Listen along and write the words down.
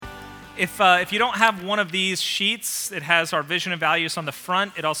If you don't have one of these sheets, it has our vision and values on the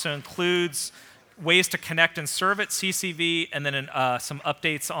front. It also includes ways to connect and serve at CCV, and then some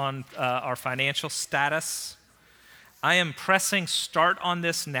updates on our financial status. I am pressing start on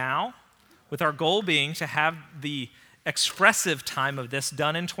this now, with our goal being to have the expressive time of this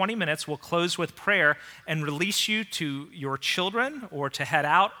done in 20 minutes. We'll close with prayer and release you to your children or to head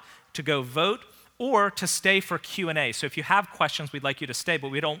out to go vote or to stay for Q&A. So if you have questions, we'd like you to stay, but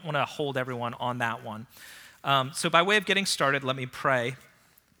we don't want to hold everyone on that one. So by way of getting started, let me pray.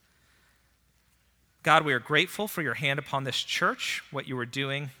 God, we are grateful for your hand upon this church, what you were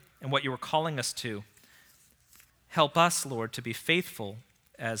doing, and what you were calling us to. Help us, Lord, to be faithful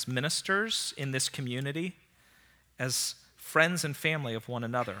as ministers in this community, as friends and family of one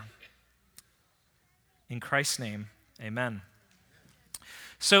another. In Christ's name, amen.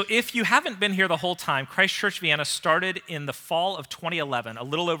 So if you haven't been here the whole time, Christ Church Vienna started in the fall of 2011, a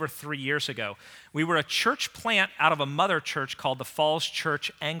little over 3 years ago. We were a church plant out of a mother church called the Falls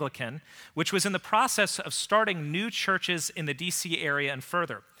Church Anglican, which was in the process of starting new churches in the DC area and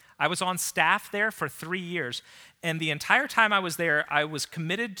further. I was on staff there for 3 years, and the entire time I was there, I was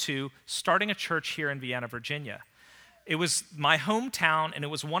committed to starting a church here in Vienna, Virginia. It was my hometown, and it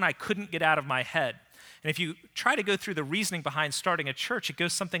was one I couldn't get out of my head. And if you try to go through the reasoning behind starting a church, it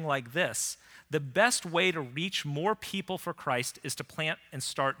goes something like this. The best way to reach more people for Christ is to plant and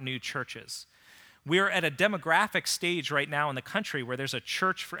start new churches. We're at a demographic stage right now in the country where there's a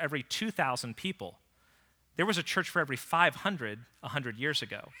church for every 2,000 people. There was a church for every 500 100 years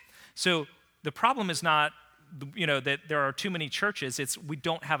ago. So the problem is not that there are too many churches, it's we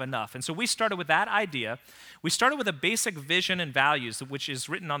don't have enough. And so we started with that idea. We started with a basic vision and values, which is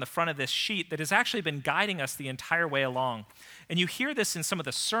written on the front of this sheet that has actually been guiding us the entire way along. And you hear this in some of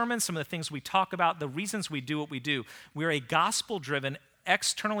the sermons, some of the things we talk about, the reasons we do what we do. We're a gospel-driven,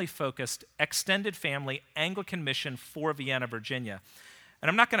 externally focused, extended family Anglican mission for Vienna, Virginia. And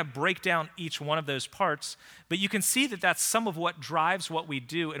I'm not going to break down each one of those parts, but you can see that that's some of what drives what we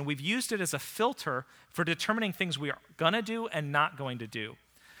do, and we've used it as a filter for determining things we are going to do and not going to do.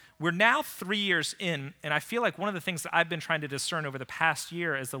 We're now 3 years in, and I feel like one of the things that I've been trying to discern over the past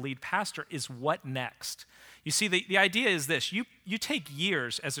year as the lead pastor is what next. You see, the idea is this. You take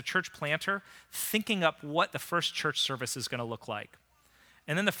years as a church planter thinking up what the first church service is going to look like.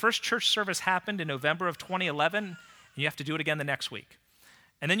 And then the first church service happened in November of 2011, and you have to do it again the next week.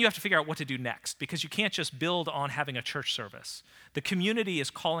 And then you have to figure out what to do next, because you can't just build on having a church service. The community is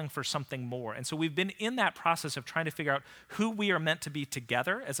calling for something more. And so we've been in that process of trying to figure out who we are meant to be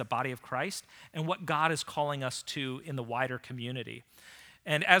together as a body of Christ and what God is calling us to in the wider community.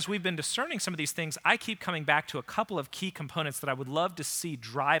 And as we've been discerning some of these things, I keep coming back to a couple of key components that I would love to see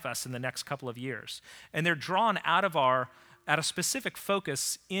drive us in the next couple of years. And they're drawn out of a specific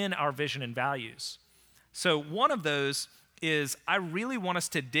focus in our vision and values. So one of those is I really want us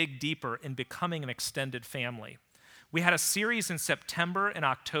to dig deeper in becoming an extended family. We had a series in September and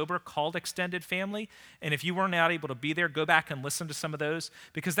October called Extended Family, and if you weren't able to be there, go back and listen to some of those,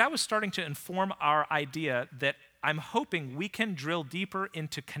 because that was starting to inform our idea that I'm hoping we can drill deeper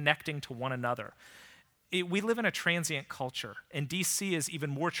into connecting to one another. We live in a transient culture, and DC is even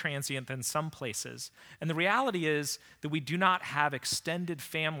more transient than some places. And the reality is that we do not have extended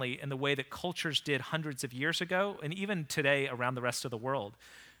family in the way that cultures did hundreds of years ago, and even today around the rest of the world,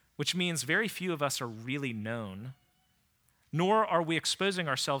 which means very few of us are really known, nor are we exposing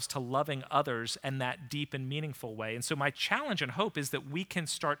ourselves to loving others in that deep and meaningful way. And so my challenge and hope is that we can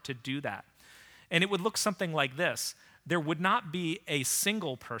start to do that. And it would look something like this. There would not be a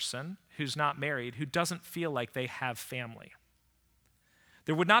single person who's not married who doesn't feel like they have family.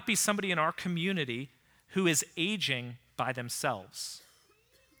 There would not be somebody in our community who is aging by themselves.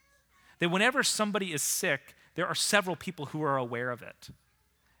 That whenever somebody is sick, there are several people who are aware of it.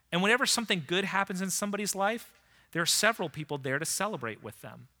 And whenever something good happens in somebody's life, there are several people there to celebrate with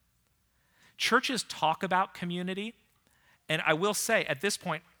them. Churches talk about community, and I will say at this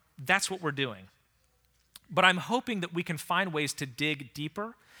point, that's what we're doing. But I'm hoping that we can find ways to dig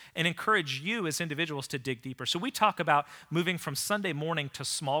deeper and encourage you as individuals to dig deeper. So we talk about moving from Sunday morning to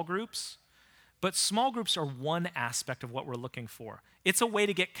small groups, but small groups are one aspect of what we're looking for. It's a way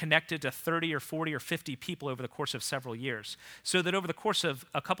to get connected to 30 or 40 or 50 people over the course of several years, so that over the course of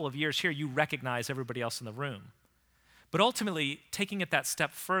a couple of years here, you recognize everybody else in the room. But ultimately, taking it that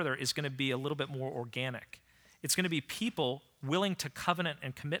step further is going to be a little bit more organic. It's going to be people willing to covenant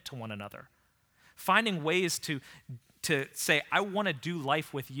and commit to one another. Finding ways to say, I want to do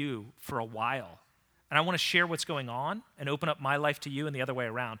life with you for a while. and I want to share what's going on and open up my life to you and the other way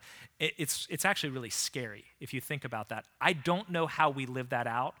around. It's actually really scary if you think about that. I don't know how we live that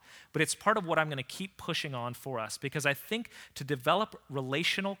out, but it's part of what I'm going to keep pushing on for us, because I think to develop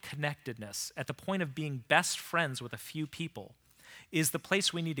relational connectedness at the point of being best friends with a few people is the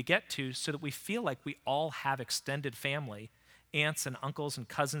place we need to get to, so that we feel like we all have extended family, aunts and uncles and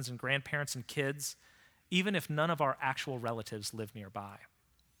cousins and grandparents and kids, even if none of our actual relatives live nearby.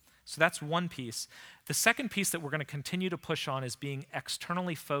 So that's one piece. The second piece that we're going to continue to push on is being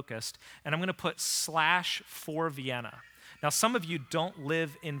externally focused, and I'm going to put /for Vienna. Now, some of you don't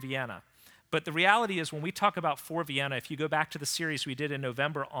live in Vienna, but the reality is when we talk about for Vienna, if you go back to the series we did in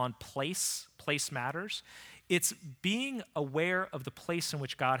November on place matters, it's being aware of the place in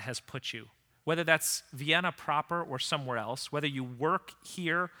which God has put you, whether that's Vienna proper or somewhere else, whether you work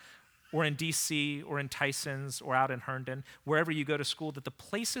here or in DC or in Tysons or out in Herndon, wherever you go to school, that the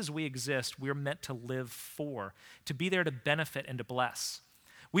places we exist, we're meant to live for, to be there to benefit and to bless.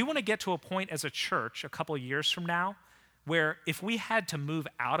 We want to get to a point as a church a couple of years from now where if we had to move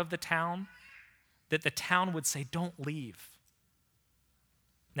out of the town, that the town would say, don't leave.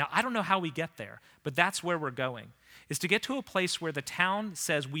 Now, I don't know how we get there, but that's where we're going, is to get to a place where the town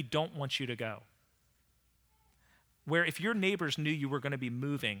says, we don't want you to go. Where if your neighbors knew you were going to be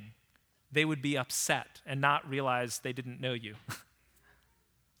moving, they would be upset and not realize they didn't know you.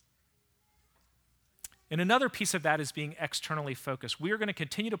 And another piece of that is being externally focused. We are going to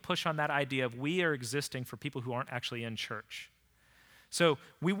continue to push on that idea of we are existing for people who aren't actually in church. So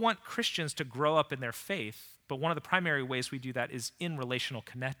we want Christians to grow up in their faith, but one of the primary ways we do that is in relational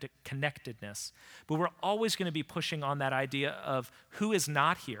connectedness. But we're always going to be pushing on that idea of who is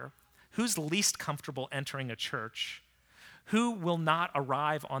not here, who's least comfortable entering a church, who will not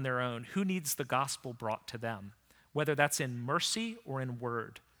arrive on their own, who needs the gospel brought to them, whether that's in mercy or in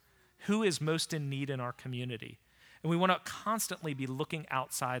word, who is most in need in our community. And we want to constantly be looking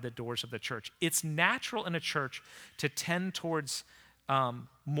outside the doors of the church. It's natural in a church to tend towards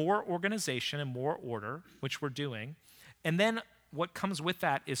more organization and more order, which we're doing. And then what comes with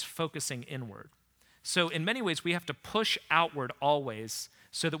that is focusing inward. So in many ways, we have to push outward always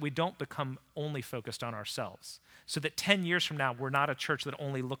so that we don't become only focused on ourselves. So that 10 years from now, we're not a church that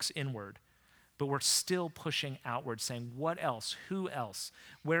only looks inward, but we're still pushing outward, saying, what else? Who else?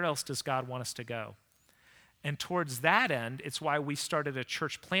 Where else does God want us to go? And towards that end, it's why we started a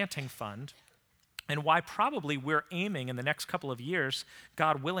church planting fund, and why probably we're aiming in the next couple of years,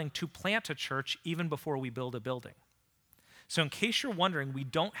 God willing, to plant a church even before we build a building. So in case you're wondering, we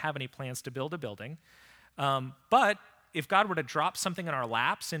don't have any plans to build a building, but if God were to drop something in our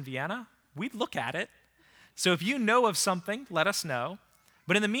laps in Vienna, we'd look at it. So if you know of something, let us know.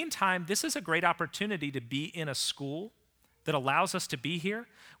 But in the meantime, this is a great opportunity to be in a school that allows us to be here.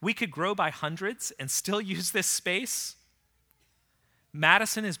 We could grow by hundreds and still use this space.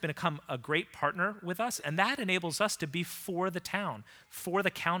 Madison has become a great partner with us, and that enables us to be for the town, for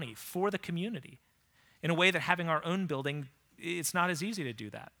the county, for the community, in a way that having our own building, it's not as easy to do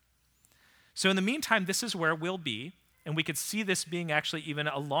that. So in the meantime, this is where we'll be. And we could see this being actually even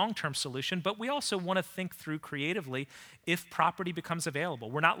a long-term solution, but we also want to think through creatively if property becomes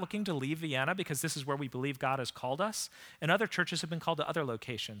available. We're not looking to leave Vienna because this is where we believe God has called us, and other churches have been called to other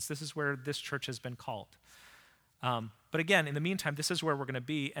locations. This is where this church has been called. But again, in the meantime, this is where we're going to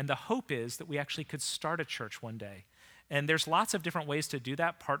be, and the hope is that we actually could start a church one day. And there's lots of different ways to do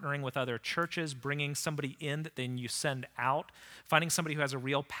that, partnering with other churches, bringing somebody in that then you send out, finding somebody who has a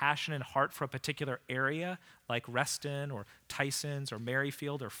real passion and heart for a particular area, like Reston or Tysons or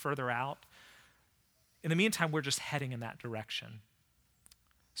Merrifield or further out. In the meantime, we're just heading in that direction.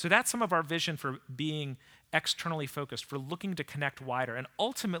 So that's some of our vision for being externally focused, for looking to connect wider. And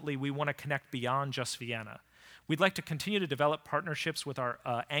ultimately, we want to connect beyond just Vienna. We'd like to continue to develop partnerships with our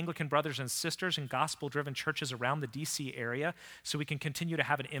Anglican brothers and sisters and gospel-driven churches around the DC area so we can continue to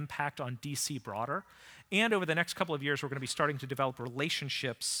have an impact on DC broader. And over the next couple of years, we're going to be starting to develop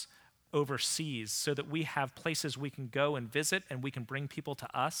relationships overseas so that we have places we can go and visit and we can bring people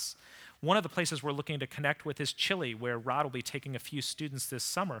to us. One of the places we're looking to connect with is Chile, where Rod will be taking a few students this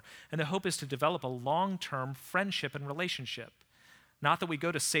summer. And the hope is to develop a long-term friendship and relationship. Not that we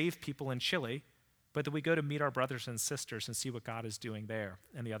go to save people in Chile, but that we go to meet our brothers and sisters and see what God is doing there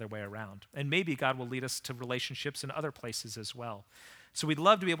and the other way around. And maybe God will lead us to relationships in other places as well. So we'd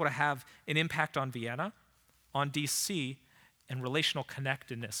love to be able to have an impact on Vienna, on DC, and relational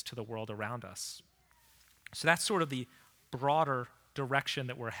connectedness to the world around us. So that's sort of the broader direction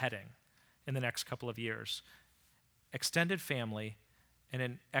that we're heading in the next couple of years. Extended family and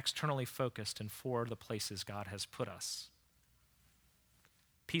an externally focused and for the places God has put us.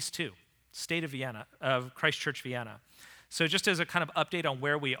 Piece 2. state of Vienna, of Christ Church Vienna. So just as a kind of update on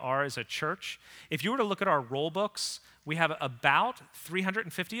where we are as a church, if you were to look at our roll books, we have about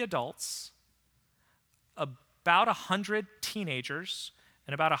 350 adults, about 100 teenagers,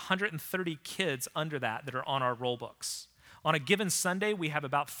 and about 130 kids under that are on our roll books. On a given Sunday, we have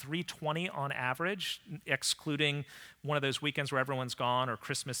about 320 on average, excluding one of those weekends where everyone's gone, or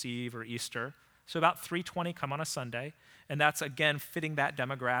Christmas Eve or Easter. So about 320 come on a Sunday, and that's, again, fitting that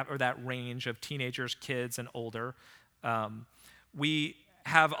demographic or that range of teenagers, kids, and older. We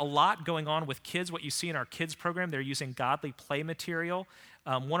have a lot going on with kids. What you see in our kids program, they're using godly play material.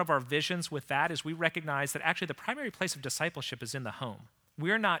 One of our visions with that is we recognize that actually the primary place of discipleship is in the home.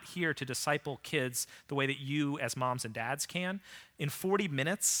 We're not here to disciple kids the way that you as moms and dads can. In 40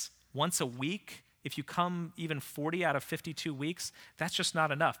 minutes, once a week, if you come even 40 out of 52 weeks, that's just not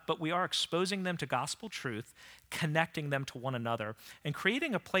enough. But we are exposing them to gospel truth, connecting them to one another, and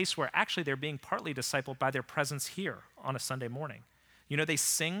creating a place where actually they're being partly discipled by their presence here on a Sunday morning. You know, they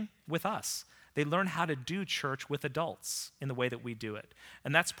sing with us. They learn how to do church with adults in the way that we do it.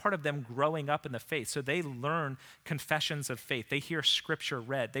 And that's part of them growing up in the faith. So they learn confessions of faith. They hear scripture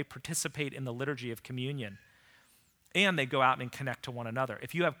read. They participate in the liturgy of communion. And they go out and connect to one another.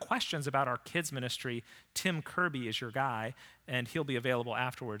 If you have questions about our kids ministry, Tim Kirby is your guy, and he'll be available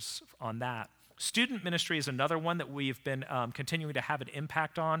afterwards on that. Student ministry is another one that we've been continuing to have an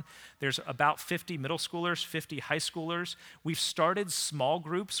impact on. There's about 50 middle schoolers, 50 high schoolers. We've started small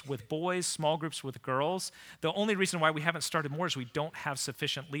groups with boys, small groups with girls. The only reason why we haven't started more is we don't have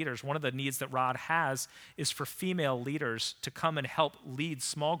sufficient leaders. One of the needs that Rod has is for female leaders to come and help lead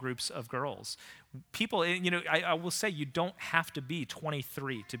small groups of girls. People, you know, I will say you don't have to be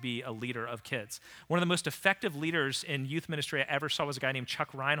 23 to be a leader of kids. One of the most effective leaders in youth ministry I ever saw was a guy named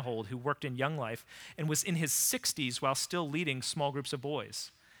Chuck Reinhold, who worked in Young Life and was in his 60s while still leading small groups of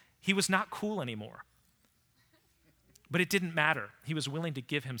boys. He was not cool anymore. But it didn't matter. He was willing to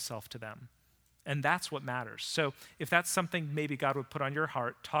give himself to them. And that's what matters. So if that's something maybe God would put on your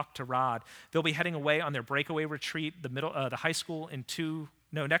heart, talk to Rod. They'll be heading away on their breakaway retreat, the high school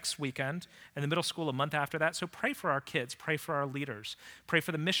next weekend, and the middle school a month after that. So pray for our kids, pray for our leaders, pray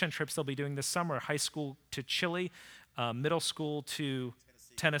for the mission trips they'll be doing this summer, high school to Chile, middle school to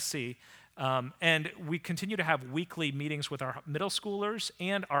Tennessee. And we continue to have weekly meetings with our middle schoolers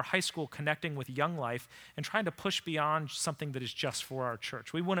and our high school, connecting with Young Life and trying to push beyond something that is just for our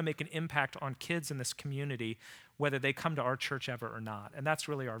church. We want to make an impact on kids in this community, whether they come to our church ever or not. And that's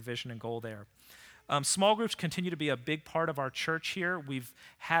really our vision and goal there. Small groups continue to be a big part of our church here. We've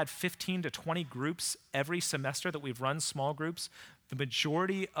had 15 to 20 groups every semester that we've run small groups. The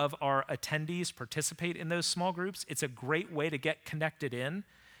majority of our attendees participate in those small groups. It's a great way to get connected in,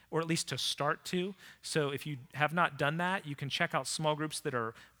 or at least to start to. So if you have not done that, you can check out small groups that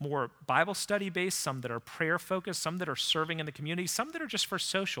are more Bible study based, some that are prayer focused, some that are serving in the community, some that are just for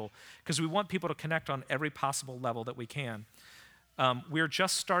social, because we want people to connect on every possible level that we can. We're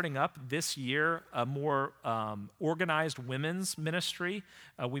just starting up this year a more organized women's ministry.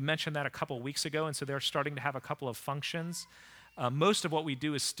 We mentioned that a couple of weeks ago, and so they're starting to have a couple of functions. Most of what we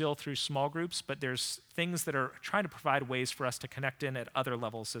do is still through small groups, but there's things that are trying to provide ways for us to connect in at other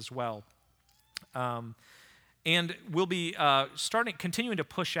levels as well. And we'll be continuing to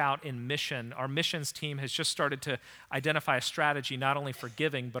push out in mission. Our missions team has just started to identify a strategy not only for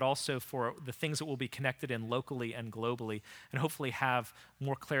giving, but also for the things that will be connected in locally and globally, and hopefully have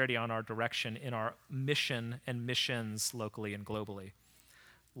more clarity on our direction in our mission and missions locally and globally.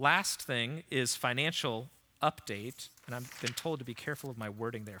 Last thing is financial update, and I've been told to be careful of my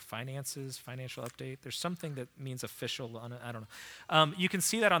wording there. Finances, financial update. There's something that means official, I don't know. You can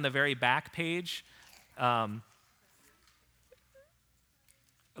see that on the very back page.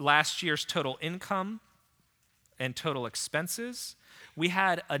 Last year's total income and total expenses. We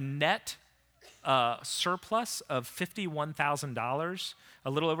had a net surplus of $51,000, a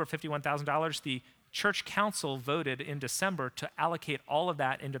little over $51,000. The church council voted in December to allocate all of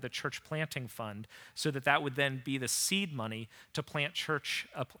that into the church planting fund so that that would then be the seed money to plant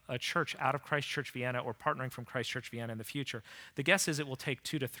a church out of Christ Church Vienna or partnering from Christ Church Vienna in the future. The guess is it will take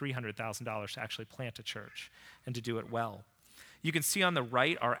 $200,000 to $300,000 to actually plant a church and to do it well. You can see on the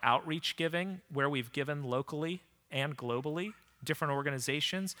right our outreach giving, where we've given locally and globally, different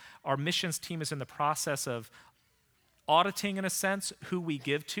organizations. Our missions team is in the process of auditing, in a sense, who we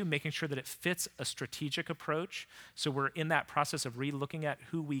give to, making sure that it fits a strategic approach. So we're in that process of re-looking at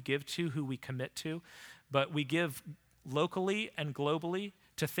who we give to, who we commit to. But we give locally and globally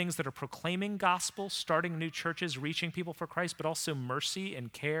to things that are proclaiming gospel, starting new churches, reaching people for Christ, but also mercy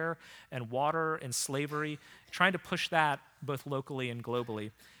and care and water and slavery, trying to push that both locally and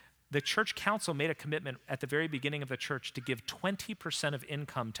globally. The church council made a commitment at the very beginning of the church to give 20% of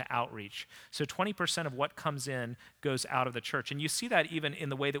income to outreach. So 20% of what comes in goes out of the church. And you see that even in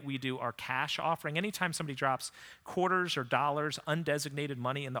the way that we do our cash offering. Anytime somebody drops quarters or dollars, undesignated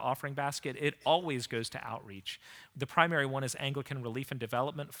money in the offering basket, it always goes to outreach. The primary one is Anglican Relief and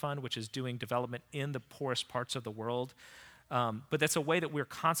Development Fund, which is doing development in the poorest parts of the world. But that's a way that we're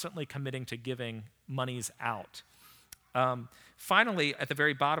constantly committing to giving monies out. Finally, at the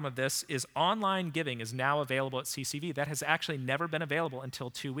very bottom of this is online giving is now available at CCV. That has actually never been available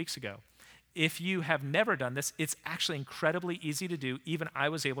until 2 weeks ago. If you have never done this, it's actually incredibly easy to do. Even I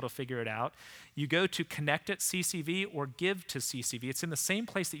was able to figure it out. You go to Connect at CCV or Give to CCV. It's in the same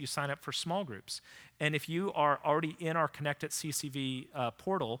place that you sign up for small groups. And if you are already in our Connect at CCV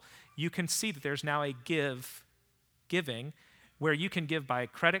portal, you can see that there's now a giving where you can give by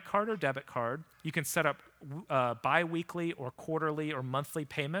credit card or debit card. You can set up bi-weekly or quarterly or monthly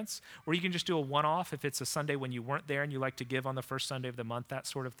payments, or you can just do a one-off if it's a Sunday when you weren't there and you like to give on the first Sunday of the month, that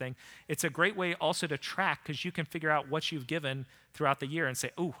sort of thing. It's a great way also to track because you can figure out what you've given throughout the year and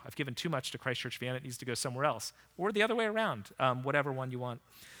say, oh, I've given too much to Christ Church Vienna, it needs to go somewhere else. Or the other way around, whatever one you want.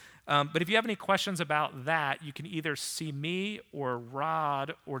 But if you have any questions about that, you can either see me or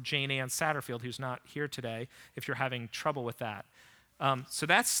Rod or Jane Ann Satterfield, who's not here today, if you're having trouble with that. So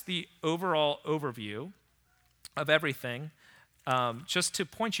that's the overall overview of everything. Just to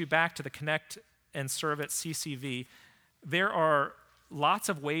point you back to the Connect and Serve at CCV, there are lots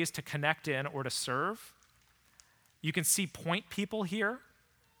of ways to connect in or to serve. You can see point people here.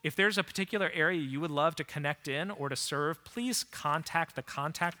 If there's a particular area you would love to connect in or to serve, please contact the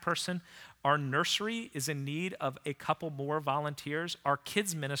contact person. Our nursery is in need of a couple more volunteers. Our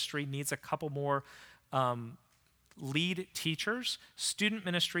kids ministry needs a couple more lead teachers. Student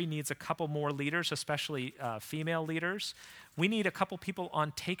ministry needs a couple more leaders, especially female leaders. We need a couple people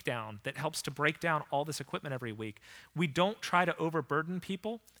on takedown that helps to break down all this equipment every week. We don't try to overburden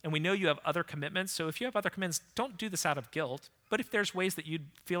people, and we know you have other commitments, so if you have other commitments, don't do this out of guilt. But if there's ways that you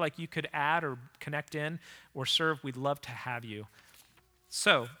feel like you could add or connect in or serve, we'd love to have you.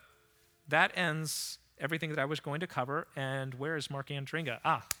 So that ends everything that I was going to cover, and where is Mark Andringa?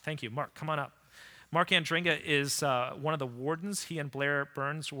 Thank you. Mark, come on up. Mark Andringa is one of the wardens. He and Blair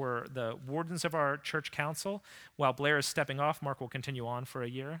Burns were the wardens of our church council. While Blair is stepping off, Mark will continue on for a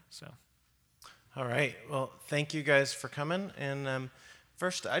year. So, all right. Well, thank you guys for coming. And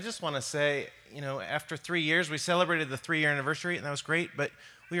first, I just want to say, after 3 years, we celebrated the 3-year anniversary, and that was great. But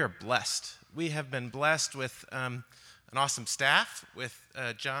we are blessed. We have been blessed with an awesome staff, with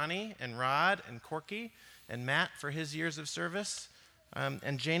Johnny and Rod and Corky and Matt for his years of service.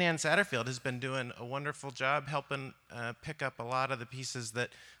 And Jane Ann Satterfield has been doing a wonderful job helping pick up a lot of the pieces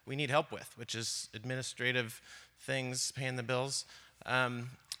that we need help with, which is administrative things, paying the bills.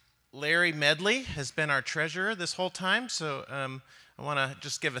 Larry Medley has been our treasurer this whole time, so I want to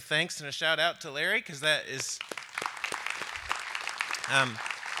just give a thanks and a shout out to Larry, because that is...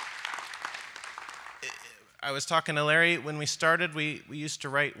 I was talking to Larry when we started. We used to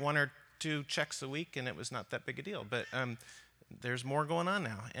write 1 or 2 checks a week, and it was not that big a deal, but... there's more going on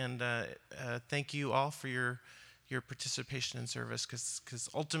now, and thank you all for your participation in service, because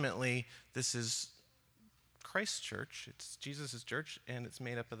ultimately this is Christ's church, it's Jesus' church, and it's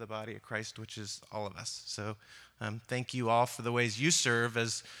made up of the body of Christ, which is all of us. So thank you all for the ways you serve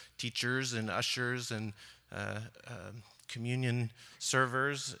as teachers and ushers and communion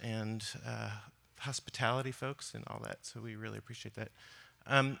servers and hospitality folks and all that, so we really appreciate that.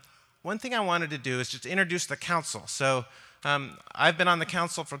 One thing I wanted to do is just introduce the council. So I've been on the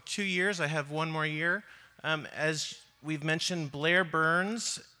council for 2 years. I have 1 more year. As we've mentioned, Blair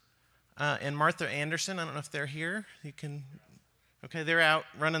Burns and Martha Anderson, I don't know if they're here. Okay, they're out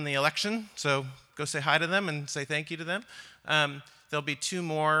running the election, so go say hi to them and say thank you to them. There'll be 2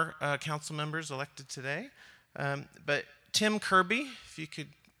 more council members elected today. But Tim Kirby, if you could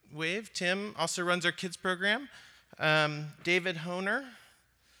wave. Tim also runs our kids program. David Honer.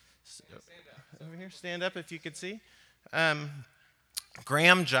 Over here, stand up if you could see.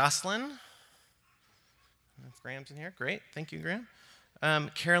 Graham Jocelyn. If Graham's in here, great. Thank you, Graham.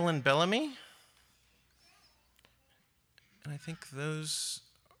 Carolyn Bellamy. And I think those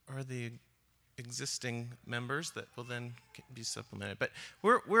are the existing members that will then be supplemented. But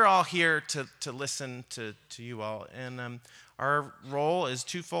we're all here to listen to you all. And our role is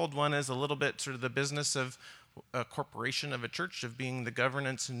twofold. One is a little bit sort of the business of a corporation of a church, of being the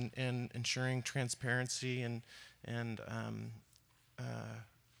governance and ensuring transparency and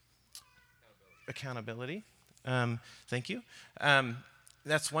accountability. Thank you.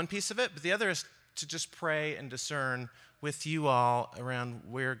 That's one piece of it. But the other is to just pray and discern with you all around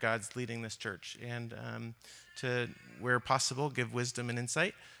where God's leading this church, and to, where possible, give wisdom and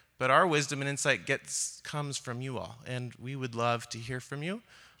insight. But our wisdom and insight comes from you all, and we would love to hear from you.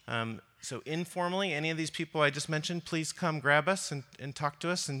 So informally, any of these people I just mentioned, please come grab us and talk to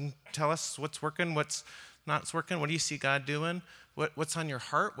us and tell us what's working, what's not working, what do you see God doing, what's on your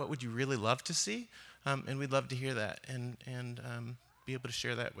heart, what would you really love to see, and we'd love to hear that and be able to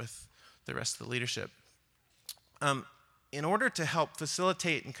share that with the rest of the leadership. In order to help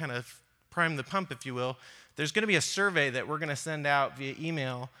facilitate and kind of prime the pump, if you will, there's going to be a survey that we're going to send out via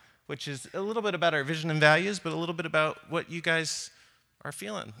email, which is a little bit about our vision and values, but a little bit about what you guys are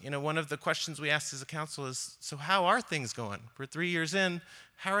feeling. You know, one of the questions we asked as a council is, so how are things going? We're 3 years in.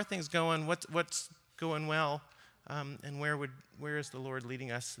 How are things going? What's going well? And where is the Lord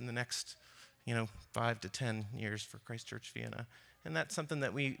leading us in the next, 5 to 10 years for Christ Church Vienna? And that's something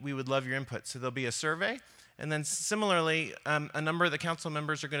that we would love your input. So there'll be a survey. And then similarly, a number of the council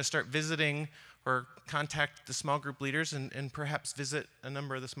members are going to start visiting or contact the small group leaders and perhaps visit a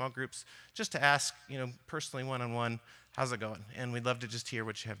number of the small groups just to ask, personally, one-on-one, how's it going? And we'd love to just hear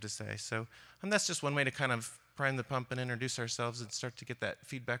what you have to say. So that's just one way to kind of prime the pump and introduce ourselves and start to get that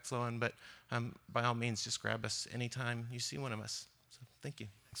feedback flowing. But by all means, just grab us anytime you see one of us. So thank you.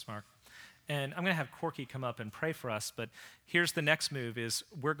 Thanks, Mark. And I'm going to have Corky come up and pray for us, but here's the next move is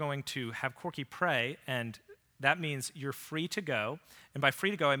we're going to have Corky pray, and that means you're free to go. And by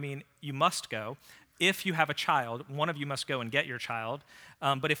free to go, I mean you must go. If you have a child, one of you must go and get your child.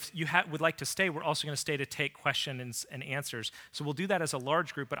 But if you would like to stay, we're also going to stay to take questions and answers. So we'll do that as a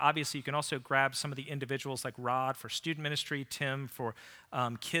large group, but obviously you can also grab some of the individuals like Rod for student ministry, Tim for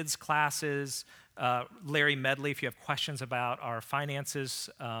kids classes, Larry Medley if you have questions about our finances,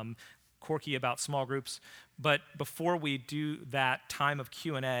 Corky about small groups. But before we do that time of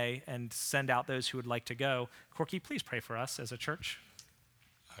Q&A and send out those who would like to go, Corky, please pray for us as a church.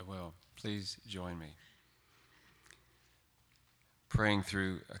 I will. Please join me. Praying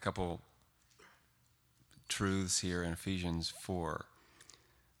through a couple truths here in Ephesians 4.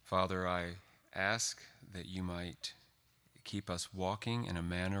 Father, I ask that you might keep us walking in a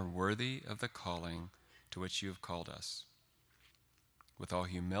manner worthy of the calling to which you have called us, with all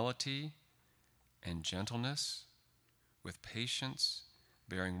humility and gentleness, with patience,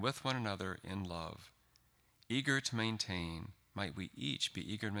 bearing with one another in love, might we each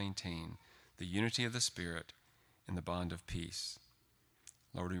be eager to maintain the unity of the Spirit in the bond of peace.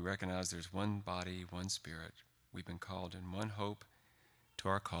 Lord, we recognize there's one body, one Spirit. We've been called in one hope to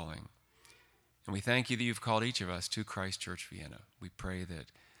our calling. And we thank you that you've called each of us to Christ Church Vienna. We pray that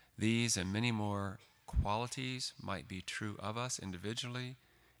these and many more qualities might be true of us individually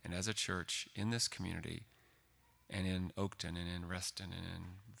and as a church in this community and in Oakton and in Reston and in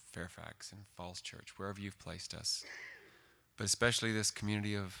Fairfax and Falls Church, wherever you've placed us, but especially this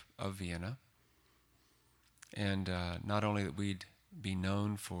community of Vienna. And not only that we'd be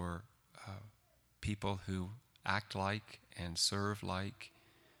known for people who act like and serve like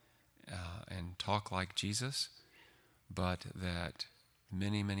and talk like Jesus, but that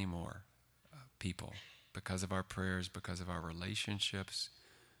many, many more people, because of our prayers, because of our relationships,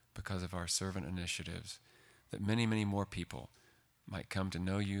 because of our servant initiatives, that many, many more people might come to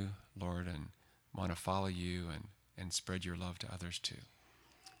know you, Lord, and want to follow you and spread your love to others too.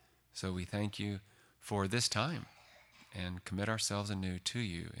 So we thank you for this time and commit ourselves anew to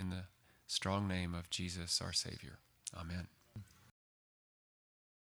you in the strong name of Jesus, our Savior. Amen.